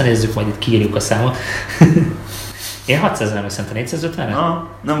majd visszanézzük, majd itt kiírjuk a számot. Én 600-ra emlékszem, te 450-re?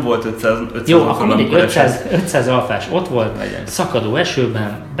 Nem volt 500. Jó, akkor mindig 500 alfás ott volt, legyen. Szakadó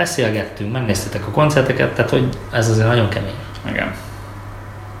esőben, beszélgettünk, megnéztetek a koncerteket, tehát hogy ez azért nagyon kemény. Igen.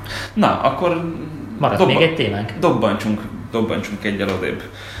 Na, akkor maradt még egy témánk. Dobbantsunk egyel odébb.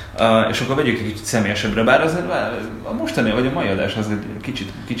 És akkor vegyük egy kicsit személyesebbre, bár azért a mostani vagy a mai adás az egy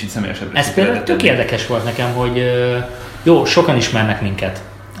kicsit személyesebbre. Ez például tök érdekes volt nekem, hogy jó, sokan ismernek minket.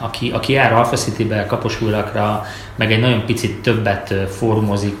 Aki jár Alpha City-be, Kaposúrakra, meg egy nagyon picit többet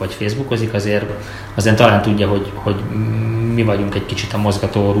fórumozik, vagy facebookozik, azért talán tudja, hogy mi vagyunk egy kicsit a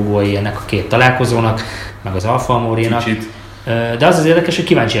mozgató rúgói ennek a két találkozónak, meg az Alfa Amorénak. De az érdekes, hogy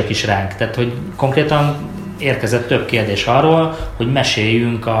kíváncsiak is ránk. Tehát, hogy konkrétan érkezett több kérdés arról, hogy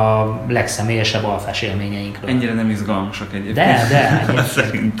meséljünk a legszemélyesebb alfás élményeinkről. Ennyire nem izgalmasak egyébként. De.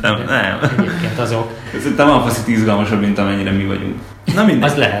 Szerintem nem. Egyébként azok. Szerintem Alpha City izgalmasabb, mint amennyire mi vagyunk. Na mindegy.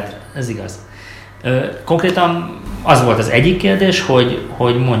 Az lehet, ez igaz. Konkrétan az volt az egyik kérdés,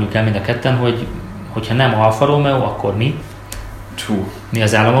 hogy mondjuk el mind a ketten, hogyha nem Alfa Romeo, akkor mi? Mi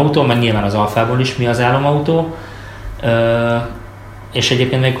az álomautó, meg nyilván az Alfából is mi az álomautó. És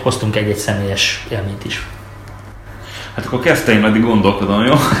egyébként még hoztunk egy személyes élményt is. Hát akkor kezdte, én addig gondolkodom,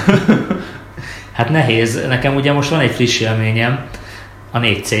 jó? Hát nehéz. Nekem ugye most van egy friss élményem, a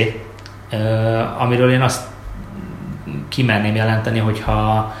 4C, amiről én azt kimerném jelenteni, hogy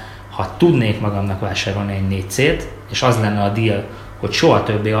ha tudnék magamnak vásárolni egy 4C-t, és az lenne a deal, hogy soha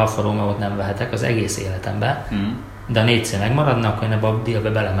többé Alfa Romeo-t nem vehetek az egész életemben, de a 4C megmaradna, akkor én ebbe a dealbe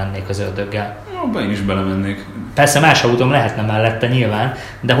belemennék az ördöggel. Abba én is belemennék. Persze más autóm lehetne mellette nyilván,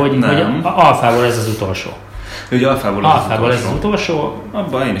 de hogy Alfából ez az utolsó. Hogy Alfából ez az utolsó.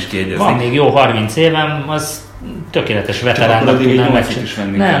 Abban én is kiegyeznék. Van még jó 30 évem, az tökéletes veteránnak tudnám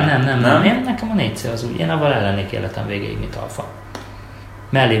megcsinálni. Nem. Én nekem a 4C az úgy, én avval ellennék életem végéig, mint Alfa.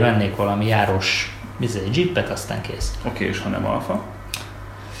 Mellé vennék valami járós Jeepet, aztán kész. Oké, és ha nem Alfa?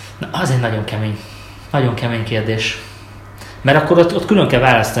 Na, az egy nagyon kemény kérdés. Mert akkor ott külön kell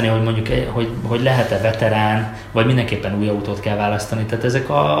választani, hogy mondjuk, hogy lehet-e veterán, vagy mindenképpen új autót kell választani. Tehát ezek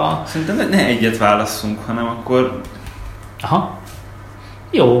a... Szerintem ne egyet válasszunk, hanem akkor... Aha.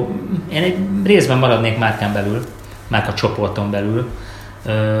 Jó, én egy részben maradnék márkán belül, márka csoporton belül.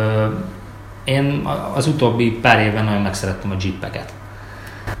 Én az utóbbi pár évben nagyon megszerettem a Jeepeket.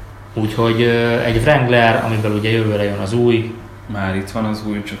 Úgyhogy egy Wrangler, amiből ugye jövőre jön az új, Már itt van az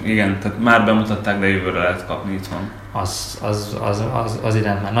új, csak igen, tehát már bemutatták, de jövőre lehet kapni, itt van. Az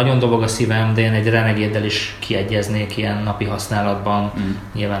iránt már nagyon dobog a szívem, de én egy Renegade-del is kiegyeznék ilyen napi használatban,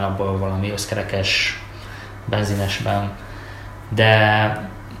 nyilván abból valami összkerekes, benzinesben, de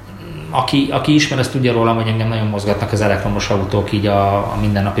aki ismer, azt tudja rólam, hogy engem nagyon mozgatnak az elektromos autók így a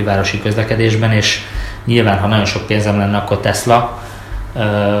mindennapi városi közlekedésben, és nyilván, ha nagyon sok pénzem lenne, akkor Tesla,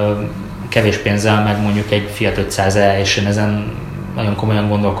 kevés pénzzel meg mondjuk egy Fiat 500e, és én ezen nagyon komolyan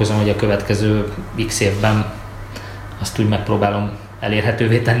gondolkozom, hogy a következő x évben azt úgy megpróbálom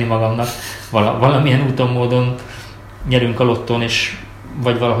elérhetővé tenni magamnak. Valamilyen úton, módon nyerünk a lottón, és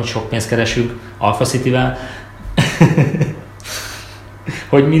vagy valahogy sok pénzt keresünk Alpha City-vel,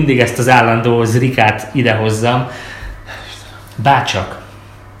 hogy mindig ezt az állandó zrikát idehozzam. Bárcsak.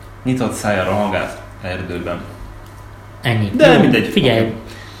 Nyitott szájjal a magát erdőben. Ennyi. De mindegy. Figyelj,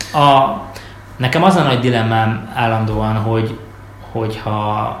 nekem az a nagy dilemmám állandóan, hogy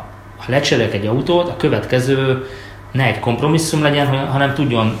ha lecserélek egy autót, a következő ne egy kompromisszum legyen, hanem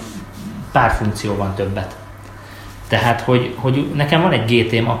tudjon pár funkcióban többet. Tehát, hogy nekem van egy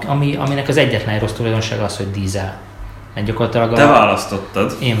GT-m, aminek az egyetlen rossz tulajdonsága az, hogy dízel. Gyakorlatilag te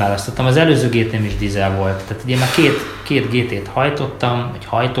választottad. Én választottam. Az előző GT-m is dízel volt. Tehát ugye már két GT-t hajtottam, vagy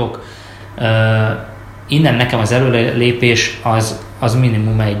hajtok. Innen nekem az előlépés az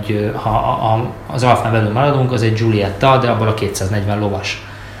minimum egy, ha az Alfán belül maradunk, az egy Giulietta, de abból a 240 lovas.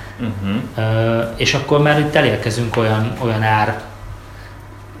 És akkor már itt elérkezünk olyan ár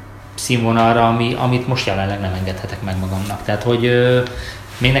színvonalra, amit most jelenleg nem engedhetek meg magamnak. Tehát, hogy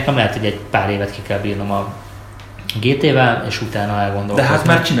még nekem lehet, hogy egy pár évet ki kell bírnom a GT-vel, és utána elgondolkozni. De hát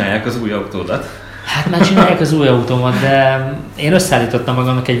már csinálják az új autódat. Hát már csinálják az új autómat, de én összeállítottam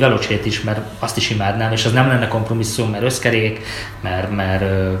magamnak egy Velocét is, mert azt is imádnám, és az nem lenne kompromisszum, mert összkerék, mert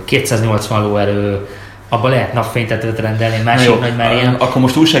 280 lóerő, abban lehet napfénytetőt rendelni, másik nagy már ilyen. Akkor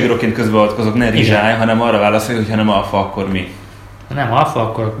most újságíróként közbeavatkozok, ne rizsálj, hanem arra válaszolj, hogy ha nem Alfa, akkor mi? Ha nem Alfa,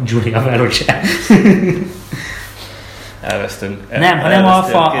 akkor Giulia Veloce. Elvesztünk.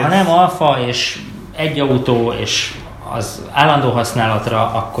 Ha nem Alfa és egy autó, és az állandó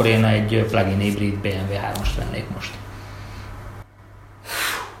használatra, akkor én egy plug-in hibrid BMW 3-ast vennék most.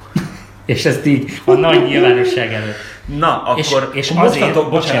 És ezt így a nagy nyilvánosság előtt. Na, akkor és azért,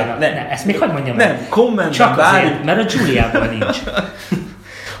 bocsánat, ezt még hagyd mondjam nem, kommentben csak várjuk. Azért, mert a Giuliában nincs.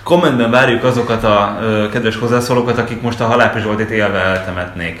 Kommentben várjuk azokat a kedves hozzászólókat, akik most a Halápi Zsoltit élve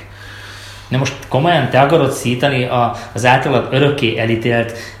eltemetnék. De most komolyan te akarod szítani az általad örökké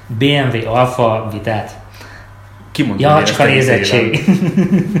elítélt BMW Alfa vitát? Ki mondta, ja, csak a nézettség.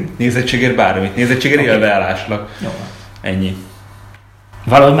 Nézettségért bármit. Nézettségért élve elláslak. Jó. Ennyi.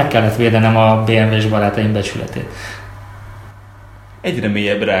 Valahogy meg kellett védenem a BMW-s barátaim becsületét. Egyre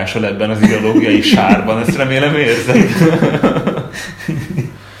mélyebbre ásol ebben az ideológiai sárban, ezt remélem érzed.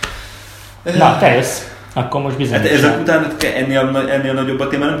 Na, te jössz. Akkor most bizonyos. Hát ezek után ennél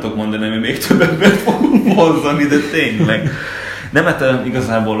nagyobbat én már nem tudok mondani, hogy még több embert fogunk hozzani, de tényleg. Nem, hát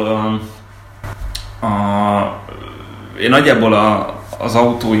igazából én nagyjából az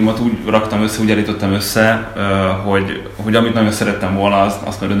autóimat úgy raktam össze, úgy állítottam össze, hogy amit nagyon szerettem volna,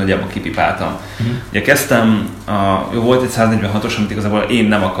 azt már nagyjából kipipáltam. Ugye kezdtem, volt egy 146-os, amit igazából én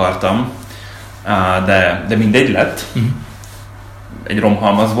nem akartam, de mindegy lett. Egy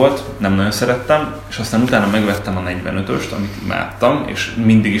romhalmaz volt, nem nagyon szerettem, és aztán utána megvettem a 45-öst, amit imádtam, és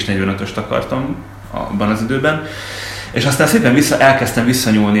mindig is 45-öst akartam abban az időben. És aztán szépen elkezdtem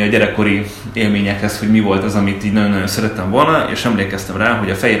visszanyúlni a gyerekkori élményekhez, hogy mi volt az, amit így nagyon-nagyon szerettem volna, és emlékeztem rá, hogy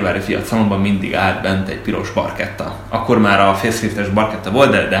a Fehérvári Fiat Salonban mindig állt bent egy piros barketta. Akkor már a faceliftes barketta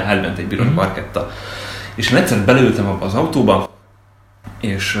volt, de állt bent egy piros barketta. És én egyszer beleültem abba az autóba,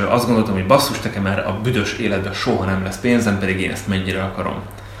 és azt gondoltam, hogy basszus, nekem már a büdös életben soha nem lesz pénzem, pedig én ezt mennyire akarom.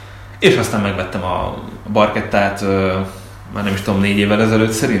 És aztán megvettem a barkettát, már nem is tudom, 4 évvel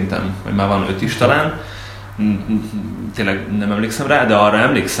ezelőtt szerintem, vagy már van 5 is talán. Tényleg nem emlékszem rá, de arra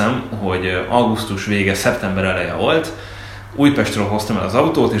emlékszem, hogy augusztus vége, szeptember eleje volt. Újpestről hoztam el az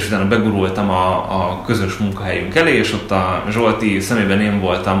autót, és utána begurultam a közös munkahelyünk elé, és ott a Zsolti szemében én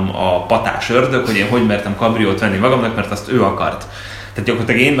voltam a patás ördög, hogy én hogy mertem kabriót venni magamnak, mert azt ő akart. Tehát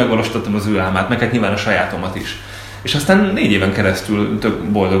gyakorlatilag én megvalósítottam az ő álmát, meg hát nyilván a sajátomat is. És aztán 4 éven keresztül, tök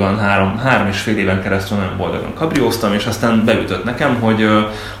boldogan, 3,5 éven keresztül nagyon boldogan kabrióztam, és aztán beütött nekem,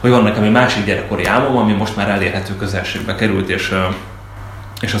 hogy van nekem egy másik gyerekkori álmom, ami most már elérhető közelségbe került,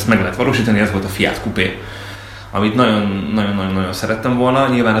 és azt meg lehet valósítani, ez volt a Fiat Coupé, amit nagyon-nagyon szerettem volna.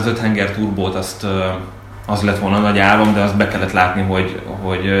 Nyilván az 5 henger turbót az lett volna nagy álom, de azt be kellett látni,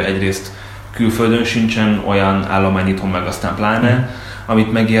 hogy egyrészt külföldön sincsen olyan állomány itthon, meg aztán pláne,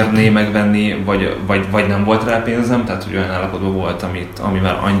 amit megérné megvenni, vagy nem volt rá pénzem, tehát hogy olyan állapotban volt, ami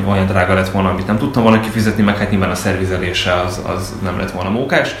már olyan drága lett volna, amit nem tudtam volna kifizetni, meg hát nyilván a szervizelése az nem lett volna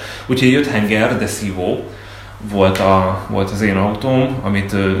mókás. Úgyhogy jött Henger, de szívó volt az én autóm,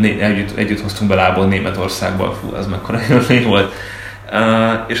 amit együtt hoztunk be lából Németországból. Fú, ez mekkora élmény volt.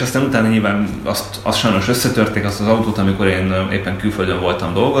 És aztán utána nyilván azt sajnos összetörték azt az autót, amikor én éppen külföldön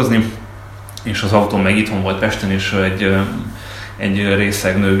voltam dolgozni, és az autóm meg itthon volt Pesten, és egy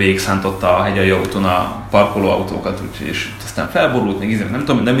részegnő végigszántotta a Hegyalja úton a parkolóautókat, és aztán felborult, még nem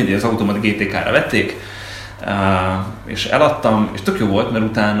tudom, de mindig az autómat GTK-ra vették, és eladtam, és tök jó volt, mert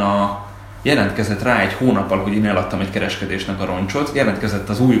utána jelentkezett rá egy hónappal, hogy én eladtam egy kereskedésnek a roncsot, jelentkezett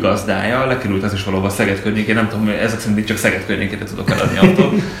az új gazdája, lekerült az is valóban Szeged környékén, nem tudom, ezek szerint csak Szeged környékére tudok eladni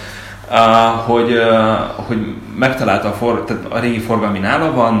autót, hogy megtalálta tehát a régi forgalmi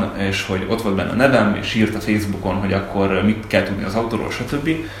nála van, és hogy ott volt benne a nevem, és írt a Facebookon, hogy akkor mit kell tudni az autóról, stb.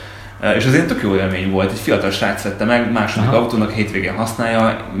 És az én tök jó élmény volt, egy fiatal srác vette meg, második autónak hétvégén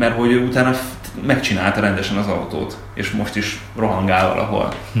használja, mert hogy utána megcsinálta rendesen az autót, és most is rohangál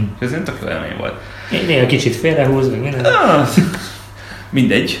valahol. És ez én tök jó élmény volt. Néha kicsit félrehúz, meg minden.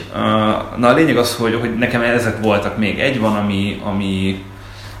 Mindegy. Na a lényeg az, hogy nekem ezek voltak. Még egy van, ami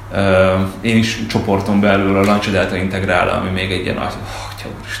én is csoporton belül a Lancia Delta Integrale, ami még egy ilyen nagy,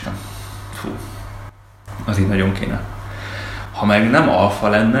 úristen, fú, az így nagyon kéne. Ha meg nem alfa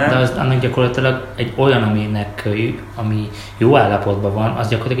lenne... De az annak gyakorlatilag egy olyan, ami jó állapotban van, az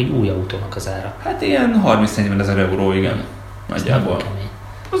gyakorlatilag egy új autónak az ára. Hát ilyen 30-40 ezer euró, igen. Nagyjából.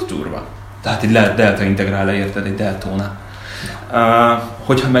 Az durva. Tehát egy Delta Integrale, érted, egy Deltona.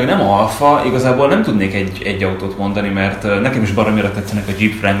 Hogyha meg nem alfa, igazából nem tudnék egy autót mondani, mert nekem is baromira tetszenek a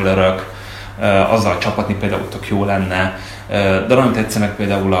Jeep Wranglerök, azzal csapatni például tök jó lenne, de nagyon tetszenek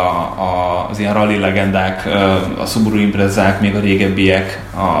például az ilyen rally legendák, a Subaru Imprezzák, még a régebbiek,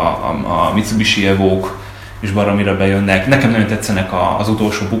 a Mitsubishi Evók is baromira bejönnek. Nekem nagyon tetszenek az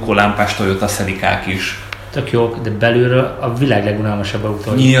utolsó bukólámpás Toyota Celicák is. Tök jó, de belülről a világ legunalmasabb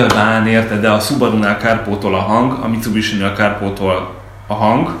autó. Nyilván, érted, de a Subaru-nál kárpótol a hang, a Mitsubishi-nál kárpótol a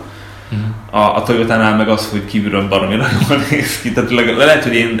hang, a Toyotánál meg az, hogy kívülről baromira jól néz ki. Tehát lehet,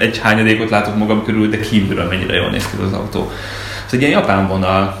 hogy én egy hányadékot látok magam körül, de kívülről mennyire jól néz ki az autó. Ez egy ilyen japán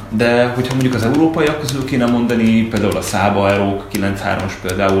vonal, de hogyha mondjuk az európaiak közül kéne mondani, például a Saba Aero 9.3-as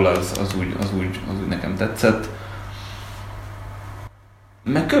például, az úgy nekem tetszett.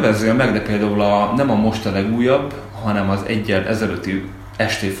 Meg kövezzél meg, de például nem a most a legújabb, hanem az egyel ezelőtti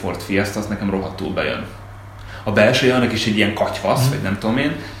ST Ford Fiesta, az nekem rohadtul bejön. A belseje annak is egy ilyen katyvasz, vagy nem tudom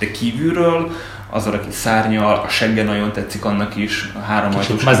én, de kívülről azzal, aki szárnyal, a segge nagyon tetszik annak is, a háromajtós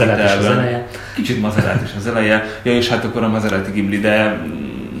kicsit Maserati is az eleje. Kicsit Maserati is az eleje. Ja, és hát akkor a Maserati Ghibli, de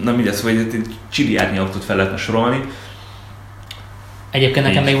na mindegy, szóval egy csiliárnyi autót fel lehetne sorolni. Egyébként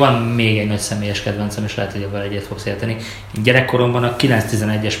nekem még van még egy nagy személyes kedvencem, és lehet, hogy ebben egyet fogsz érteni. Gyerekkoromban a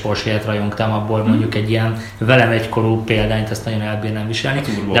 911-es Porsche-et rajongtam, abból mondjuk egy ilyen velem egykorú példányt, azt nagyon elbírnám viselni.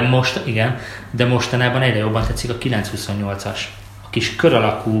 De mostanában egyre jobban tetszik a 928-as. A kis kör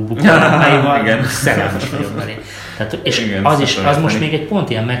alakú bukólámpáival szerelmes vagyok belé. Tehát, és igen, az most még egy pont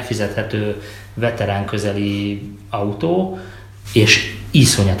ilyen megfizethető veterán közeli autó, és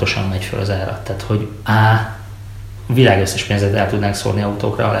iszonyatosan megy fel az ára. Tehát, hogy világösszes pénzet el tudnánk szórni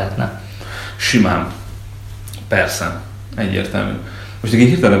autókra, ha lehetne. Simán. Persze. Egyértelmű. Most így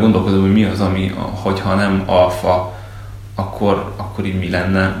hirtelen gondolkodom, hogy mi az, ami, hogyha nem alfa, akkor így mi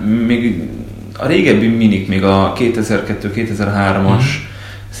lenne. Még a régebbi minik, még a 2002-2003-as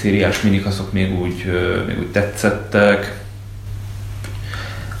szériás minik, azok még úgy tetszettek.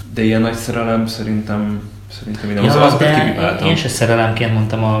 De ilyen nagy szerelem szerintem minden. Én se szerelemként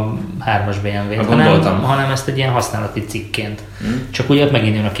mondtam a 3-as BMW-t, hanem ezt egy ilyen használati cikként. Csak úgy ott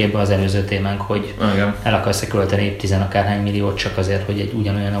megint jön a képbe az előző témánk, hogy el akarsz költeni 10 akárhány milliót csak azért, hogy egy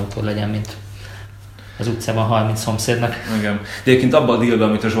ugyanolyan autó legyen, mint az utcában 30 szomszédnak. Igen. De egyébként abban a dílben,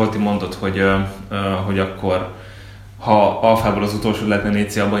 amit a Zsolti mondott, hogy akkor ha alfából az utolsó lehetne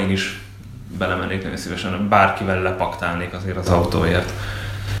négy, abban én is belemennék nagyon szívesen, bárkivel lepaktálnék azért az autóért.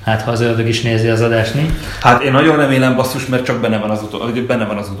 Hát ha az ördög is nézi az adást, mi? Hát én nagyon remélem, basszus, mert csak benne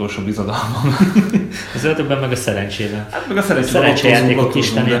van az utolsó bizodalmam. Az ördögben meg a szerencsében. Hát meg a szerencsejátékok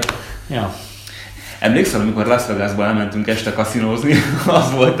isteni. Ja. Emlékszel, amikor Las Vegasba elmentünk este kaszinózni,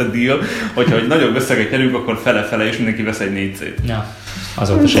 az volt a deal, hogyha egy nagyobb összeget nyerünk, akkor fele-fele, és mindenki vesz egy 4C-t. Ja,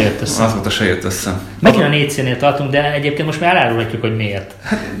 azóta se jött össze. Megint a 4C-nél tartunk, de egyébként most már elárulhatjuk, hogy miért.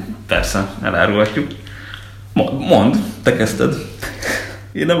 Hát, persze, elárulhatjuk. Mondd, te kezdted.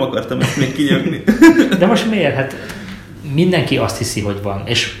 Én nem akartam ezt még kinyögni. De most miért? Hát mindenki azt hiszi, hogy van.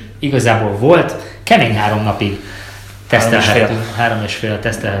 És igazából volt kemény 3 napig.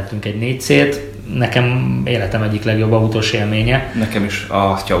 tesztelhettünk egy 4C-t. Nekem életem egyik legjobb autós élménye. Nekem is,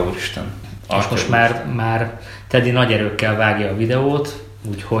 atya úristen. És most már Teddy nagy erőkkel vágja a videót,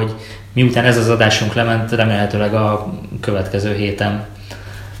 úgyhogy miután ez az adásunk lement, remélhetőleg a következő héten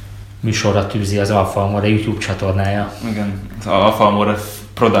műsorra tűzi az Alfa Amore YouTube csatornája. Igen, az Alfa Amore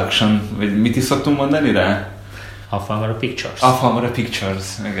Production, vagy mit is szoktunk mondani rá? Alfa Amore Pictures. Alfa Amore Pictures,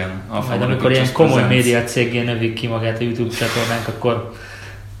 igen. Majd amikor ilyen komoly média cégé növik ki magát a YouTube csatornánk,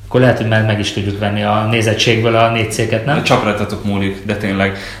 akkor lehet, hogy már meg is tudjuk venni a nézettségből a 4C-ket, nem? Csak rajtatok múlik, de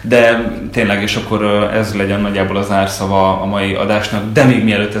tényleg. De tényleg, és akkor ez legyen nagyjából az árszava a mai adásnak. De még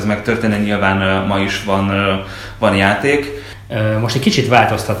mielőtt ez megtörténne, nyilván ma is van játék. Most egy kicsit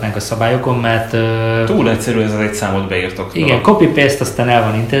változtatnánk a szabályokon, mert... túl egyszerű, ez az egy számot beírtok. Igen, copy-paste, aztán el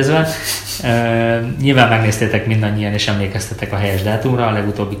van intézve. Nyilván megnéztétek mindannyian, és emlékeztetek a helyes dátumra a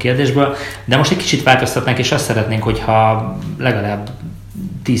legutóbbi kérdésből, de most egy kicsit változtatnánk, és azt szeretnénk, hogyha legalább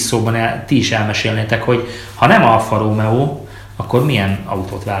 10 szóban ti is elmesélnétek, hogy ha nem Alfa Romeo, akkor milyen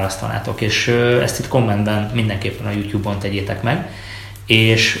autót választanátok, és ezt itt kommentben mindenképpen a YouTube-on tegyétek meg.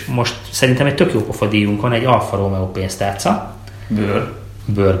 És most szerintem egy tök jó pofa díjunk van, egy Alfa Romeo pénztárca.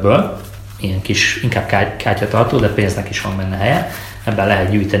 Bőrből. Ilyen kis, inkább kártyatartó, de pénznek is van benne helye. Ebben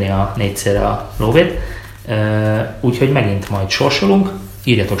lehet gyűjteni a 4C-re a lóvét. Úgyhogy megint majd sorsolunk.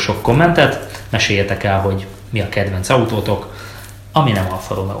 Írjatok sok kommentet, meséljetek el, hogy mi a kedvenc autótok, ami nem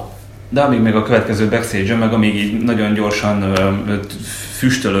Alfa Romeo. De amíg még a következő backstage-en, meg amíg így nagyon gyorsan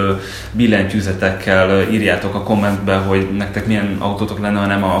füstölő billentyűzetekkel írjátok a kommentbe, hogy nektek milyen autótok lenne, ha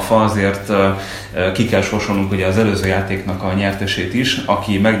nem Alfa, azért ki kell sorsolnunk ugye az előző játéknak a nyertesét is,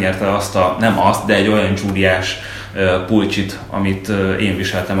 aki megnyerte nem azt, de egy olyan dzsúriás pulcsit, amit én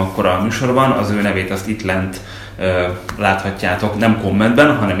viseltem akkor a műsorban, az ő nevét azt itt lent láthatjátok, nem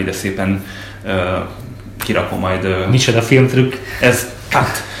kommentben, hanem ide szépen kirakom majd. Micsoda filmtrükk. Ez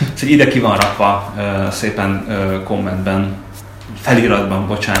cut. Szóval ide ki van rakva szépen kommentben, feliratban,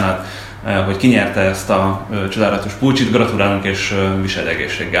 bocsánat, hogy kinyerte ezt a csodálatos pulcsit. Gratulálunk és viseld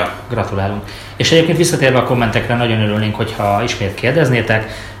egészséggel. Gratulálunk. És egyébként visszatérve a kommentekre, nagyon örülnénk, hogyha ismét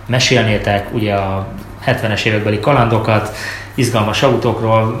kérdeznétek, mesélnétek ugye a 70-es évekbeli kalandokat, izgalmas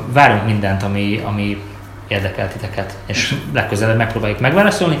autókról, várunk mindent, ami érdekel titeket, és legközelebb megpróbáljuk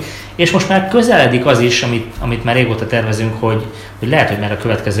megválaszolni. És most már közeledik az is, amit már régóta tervezünk, hogy lehet, hogy már a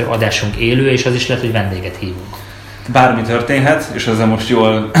következő adásunk élő, és az is lehet, hogy vendéget hívunk. Bármi történhet, és ezzel most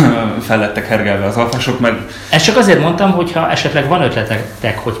jól fel lettek hergelve az alfások, meg... Ezt csak azért mondtam, hogy ha esetleg van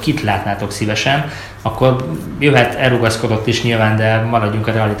ötletek, hogy kit látnátok szívesen, akkor jöhet, elrugaszkodott is nyilván, de maradjunk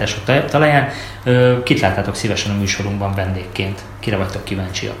a realitások talaján. Kit látnátok szívesen a műsorunkban vendégként? Kire vagytok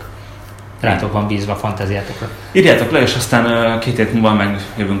kíváncsiak? Rátok van bízva a fantáziátokra. Írjátok le, és aztán 2 hét múlva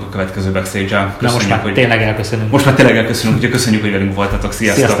megjövünk a következő backstage-el. Na most már tényleg elköszönünk. Úgyhogy köszönjük, hogy velünk voltatok.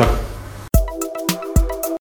 Sziasztok!